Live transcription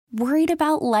Worried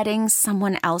about letting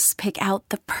someone else pick out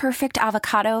the perfect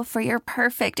avocado for your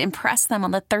perfect impress them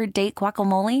on the third date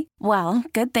guacamole? Well,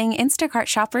 good thing Instacart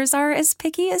shoppers are as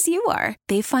picky as you are.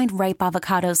 They find ripe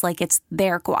avocados like it's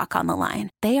their guac on the line.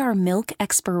 They are milk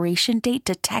expiration date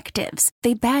detectives.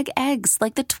 They bag eggs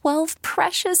like the 12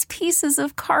 precious pieces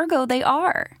of cargo they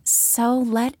are. So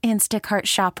let Instacart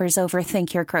shoppers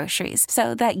overthink your groceries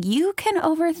so that you can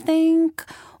overthink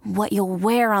what you'll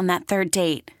wear on that third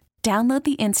date. Download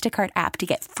the Instacart app to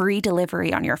get free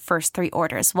delivery on your first 3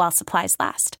 orders while supplies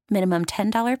last. Minimum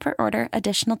 $10 per order.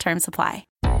 Additional terms apply.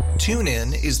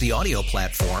 TuneIn is the audio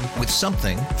platform with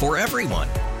something for everyone.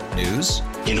 News.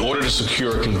 In order to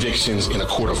secure convictions in a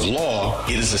court of law,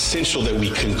 it is essential that we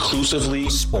conclusively.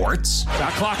 Sports.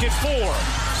 Shot clock at 4.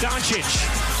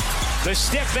 Doncic. The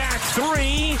step back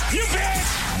 3. You bet.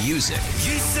 Music.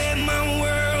 You set my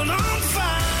world on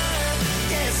fire.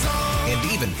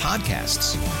 And even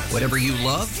podcasts. Whatever you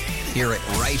love, hear it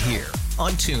right here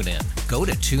on TuneIn. Go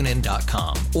to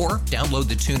TuneIn.com or download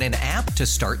the TuneIn app to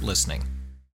start listening.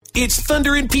 It's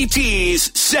Thunder and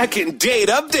PT's second date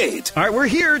update. All right, we're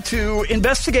here to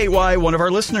investigate why one of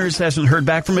our listeners hasn't heard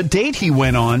back from a date he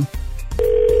went on.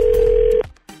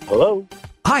 Hello.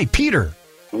 Hi, Peter.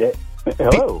 Yeah.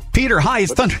 Hello. Peter, hi.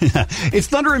 It's Thunder. It's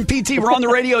Thunder and PT. We're on the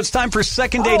radio. It's time for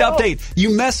second date update. You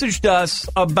messaged us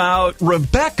about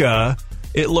Rebecca,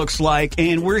 it looks like,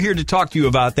 and we're here to talk to you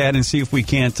about that and see if we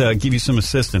can't give you some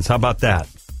assistance. How about that?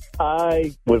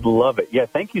 I would love it. Yeah,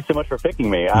 thank you so much for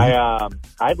picking me.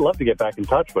 I'd love to get back in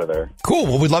touch with her. Cool.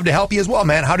 Well, we'd love to help you as well,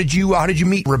 man. How did you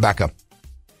meet Rebecca?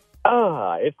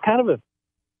 It's kind of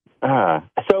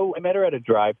so I met her at a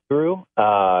drive-thru.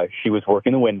 She was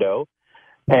working the window.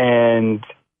 And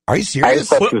are you serious?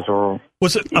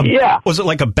 Was it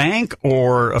like a bank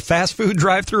or a fast food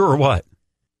drive-through or what?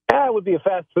 Yeah, it would be a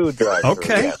fast food drive-through.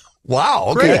 Okay. Yes. Wow.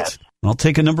 Okay. Great. I'll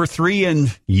take a number 3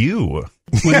 and you.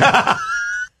 Yeah,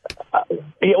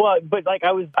 well, but like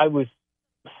I was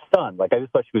stunned. Like I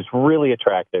just thought she was really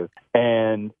attractive,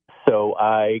 and so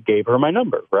I gave her my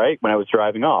number right when I was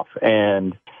driving off,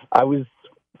 and I was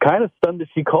kind of stunned that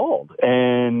she called,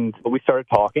 and we started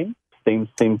talking. Things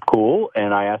seemed cool,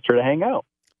 and I asked her to hang out.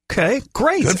 Okay,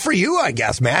 great. Good for you, I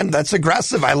guess, man. That's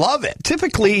aggressive. I love it.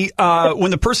 Typically, when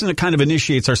the person that kind of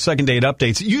initiates our second date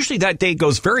updates, usually that date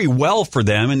goes very well for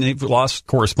them, and they've lost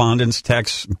correspondence,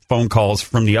 texts, phone calls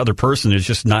from the other person. It's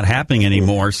just not happening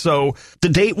anymore. So the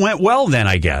date went well then,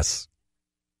 I guess.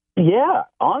 Yeah.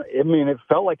 I mean, it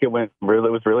felt like it was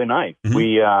really nice.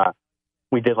 Mm-hmm.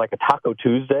 We did like a Taco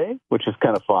Tuesday, which is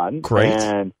kind of fun. Great.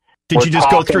 And Did you just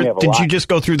go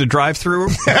through the drive-through?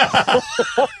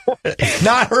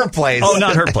 Not her place. Oh,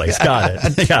 not her place. Got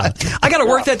it. Yeah. I got to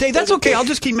work that day. That's okay. I'll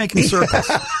just keep making circles.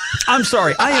 I'm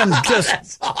sorry. I am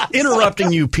just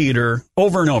interrupting you, Peter,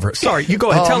 over and over. Sorry. You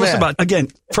go ahead. Tell us about, again,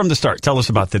 from the start, tell us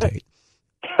about the date.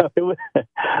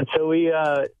 So we,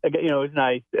 it was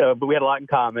nice, but we had a lot in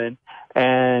common.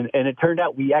 And it turned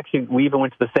out we even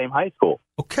went to the same high school.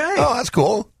 Okay. Oh, that's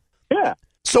cool. Yeah.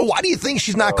 So why do you think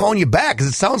she's not calling you back? Because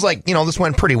it sounds like, this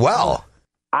went pretty well.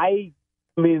 I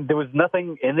mean, there was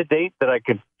nothing in the date that I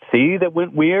could see that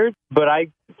went weird, but I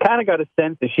kind of got a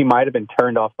sense that she might have been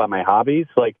turned off by my hobbies.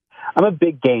 Like, I'm a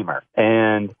big gamer,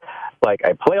 and, like,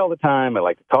 I play all the time. I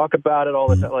like to talk about it all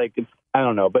the time. Like, I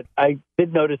don't know, but I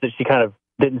did notice that she kind of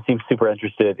didn't seem super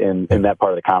interested in that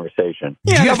part of the conversation.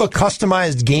 Yeah. Do you have a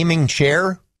customized gaming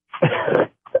chair?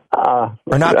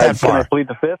 Or not that far. Can I plead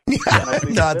the fifth?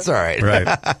 No, that's all right.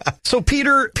 Right. So,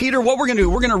 Peter, what we're going to do,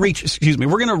 we're going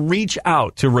to reach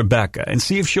out to Rebecca and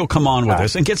see if she'll come on with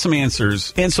us and get some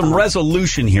answers and some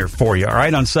resolution here for you, all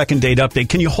right, on Second Date Update.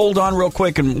 Can you hold on real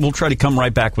quick, and we'll try to come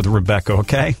right back with Rebecca,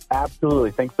 okay?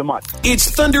 Absolutely. Thanks so much. It's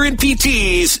Thunder and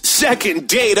PT's Second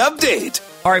Date Update.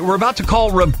 All right, we're about to call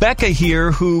Rebecca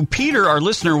here, who Peter, our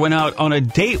listener, went out on a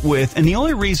date with. And the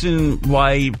only reason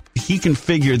why he can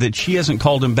figure that she hasn't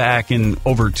called him back in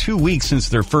over 2 weeks since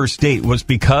their first date was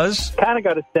because... kind of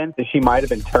got a sense that she might have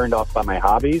been turned off by my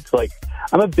hobbies. Like,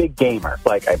 I'm a big gamer.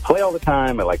 Like, I play all the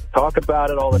time. I like to talk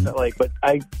about it all the time. Like, but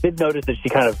I did notice that she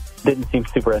kind of didn't seem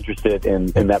super interested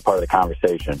in that part of the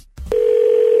conversation.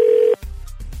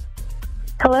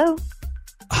 Hello?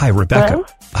 Hi, Rebecca. Hello?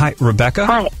 Hi, Rebecca.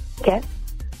 Hi. Yes.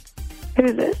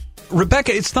 Who's this?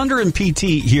 Rebecca, it's Thunder and PT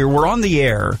here. We're on the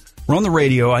air. We're on the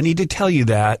radio. I need to tell you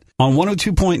that on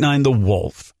 102.9 The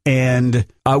Wolf. And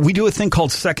we do a thing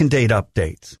called Second Date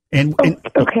Updates. And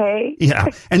okay. Yeah.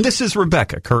 And this is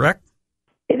Rebecca, correct?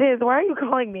 It is. Why are you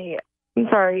calling me? I'm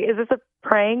sorry. Is this a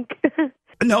prank?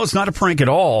 No, it's not a prank at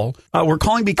all. We're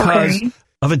calling because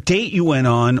of a date you went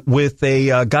on with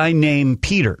a guy named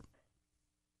Peter.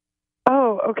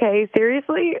 Oh, okay.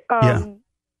 Seriously? Yeah.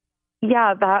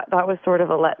 Yeah, that was sort of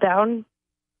a letdown.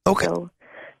 Okay. So,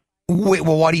 Wait,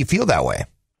 well, why do you feel that way?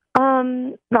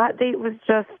 that date was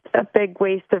just a big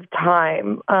waste of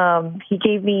time. He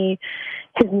gave me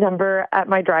his number at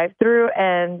my drive-thru,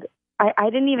 and I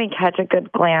didn't even catch a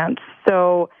good glance.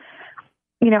 So,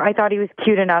 I thought he was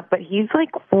cute enough, but he's like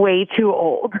way too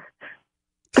old.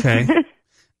 Okay.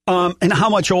 And how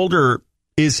much older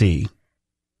is he?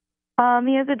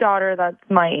 He has a daughter that's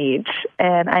my age,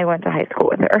 and I went to high school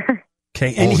with her.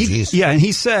 Okay. And and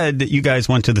he said that you guys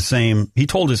went to the same, he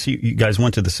told us you guys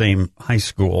went to the same high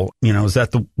school. Is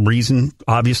that the reason,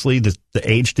 obviously, the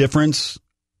age difference?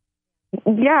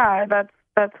 Yeah,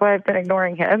 that's why I've been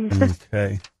ignoring him.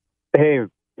 Okay. Hey,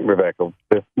 Rebecca,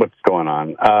 what's going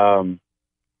on?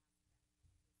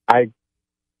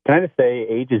 Can I just say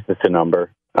age is just a number.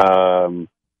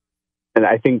 And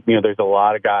I think, there's a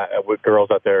lot of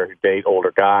girls out there who date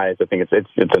older guys. I think it's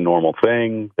a normal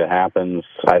thing that happens.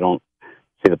 I don't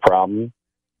see the problem.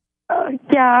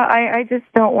 I just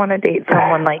don't want to date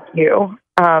someone like you.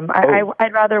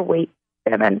 I'd rather wait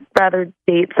and rather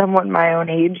date someone my own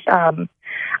age.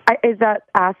 Is that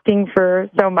asking for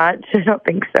so much? I don't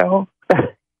think so.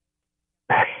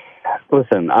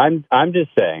 Listen, I'm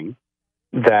just saying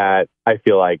that I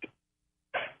feel like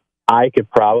I could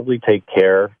probably take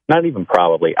care, not even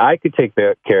probably, I could take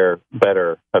care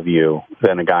better of you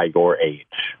than a guy your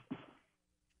age.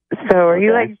 So are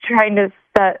you like trying to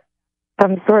set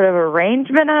some sort of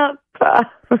arrangement up?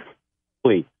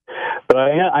 Please. But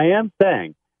I am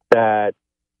saying that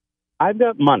I've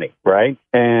got money, right?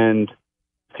 And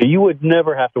so you would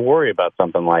never have to worry about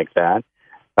something like that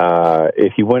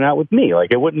if you went out with me.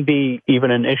 Like, it wouldn't be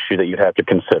even an issue that you'd have to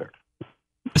consider.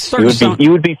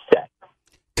 You would be set.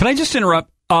 Can I just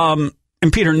interrupt? And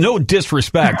Peter, no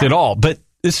disrespect at all, but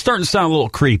it's starting to sound a little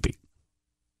creepy.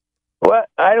 What?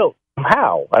 How?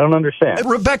 I don't understand.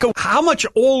 Rebecca, how much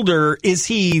older is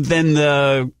he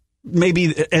than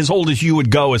maybe as old as you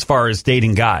would go as far as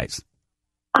dating guys?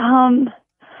 So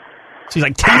he's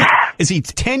like 10. Is he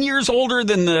 10 years older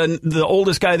than the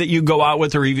oldest guy that you go out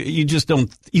with, or you just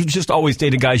always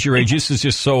dated guys your age? This is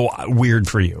just so weird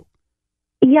for you.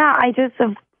 Yeah, I just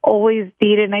have always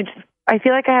dated, and I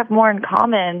feel like I have more in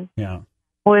common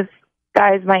with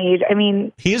guys my age. I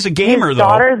mean, he is a gamer, his though.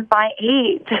 Daughter's my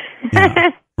age.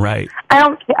 Yeah, right. I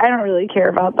don't really care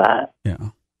about that. Yeah.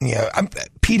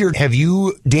 Peter, have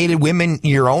you dated women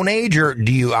your own age, or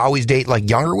do you always date like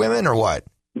younger women, or what?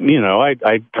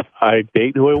 I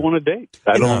date who I want to date.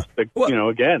 I don't,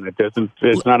 again,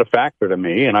 it's not a factor to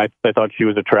me. And I thought she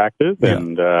was attractive. Yeah.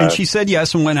 And she said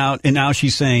yes and went out, and now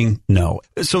she's saying no.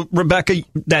 So, Rebecca,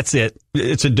 that's it.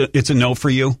 It's a no for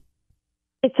you?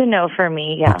 It's a no for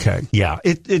me, yeah. Okay. Yeah.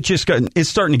 It's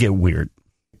starting to get weird.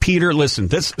 Peter, listen,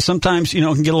 this sometimes,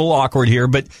 can get a little awkward here,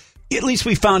 but at least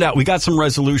we found out. We got some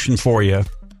resolution for you.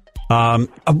 But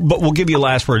we'll give you a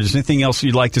last word. Is there anything else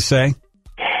you'd like to say?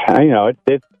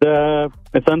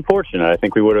 It's unfortunate. I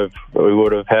think we would have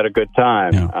had a good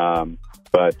time. Yeah.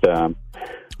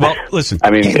 Well, listen.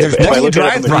 I mean, there's plenty of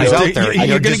drive-thrus out there.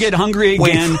 You're going to get hungry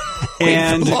again,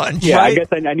 and lunch. Yeah, right? I guess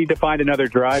I need to find another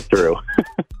drive-through.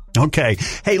 Okay.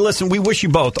 Hey, listen. We wish you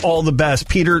both all the best,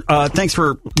 Peter. Thanks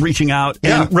for reaching out,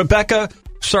 and Rebecca.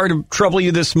 Sorry to trouble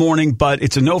you this morning, but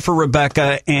it's a no for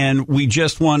Rebecca, and we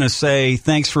just want to say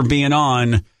thanks for being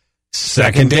on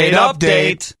Second Date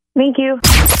Update. Thank you.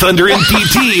 Thunder and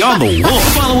PT on The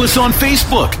Wolf. Follow us on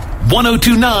Facebook,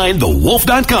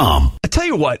 1029thewolf.com. I tell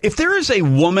you what, if there is a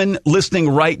woman listening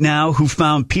right now who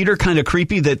found Peter kind of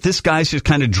creepy, that this guy's just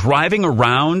kind of driving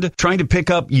around trying to pick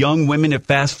up young women at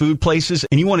fast food places,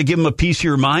 and you want to give him a piece of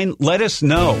your mind, let us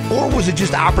know. Or was it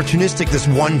just opportunistic, this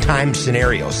one-time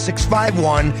scenario?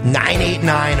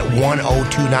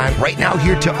 651-989-1029. Right now,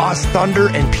 here to us, Thunder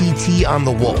and PT on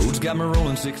The Wolf. Got me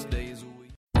rolling 6 days.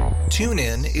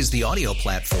 TuneIn is the audio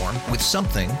platform with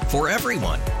something for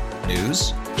everyone.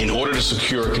 News. In order to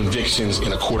secure convictions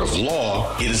in a court of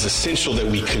law, it is essential that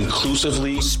we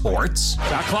conclusively. Sports.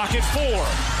 Shot clock at 4.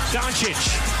 Doncic.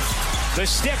 The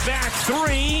step back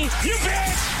 3. You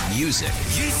bet. Music.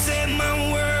 You set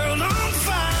my world on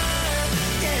fire.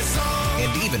 Yes,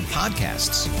 and even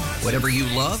podcasts. Whatever you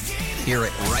love, hear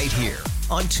it right here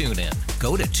on TuneIn.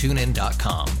 Go to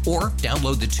TuneIn.com or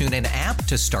download the TuneIn app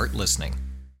to start listening.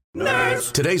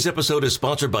 Nerds. Today's episode is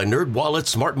sponsored by NerdWallet's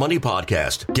Smart Money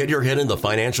Podcast. Get your head in the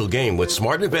financial game with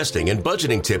smart investing and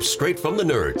budgeting tips straight from the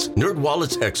nerds.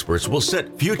 NerdWallet's experts will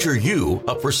set future you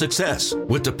up for success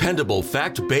with dependable,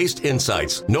 fact-based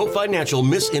insights. No financial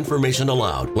misinformation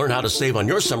allowed. Learn how to save on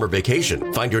your summer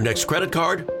vacation, find your next credit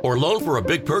card, or loan for a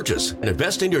big purchase, and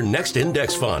invest in your next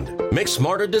index fund. Make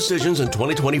smarter decisions in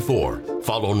 2024.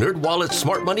 Follow NerdWallet's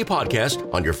Smart Money Podcast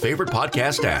on your favorite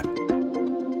podcast app.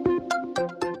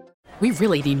 We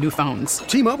really need new phones.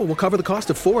 T-Mobile will cover the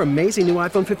cost of 4 amazing new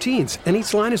iPhone 15s, and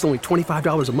each line is only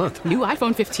 $25 a month. New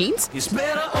iPhone 15s? It's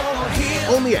better over here.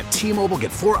 Only at T-Mobile,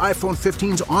 get 4 iPhone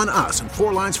 15s on us and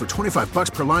 4 lines for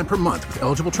 $25 per line per month with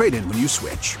eligible trade-in when you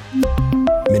switch.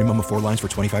 Minimum of 4 lines for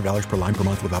 $25 per line per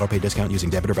month with autopay discount using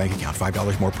debit or bank account.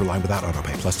 $5 more per line without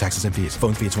autopay, plus taxes and fees.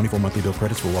 Phone fee at 24 monthly bill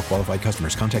credits for well-qualified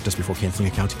customers. Contact us before canceling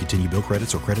account to continue bill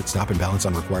credits or credit stop and balance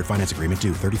on required finance agreement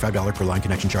due. $35 per line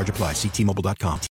connection charge applies. See T-Mobile.com.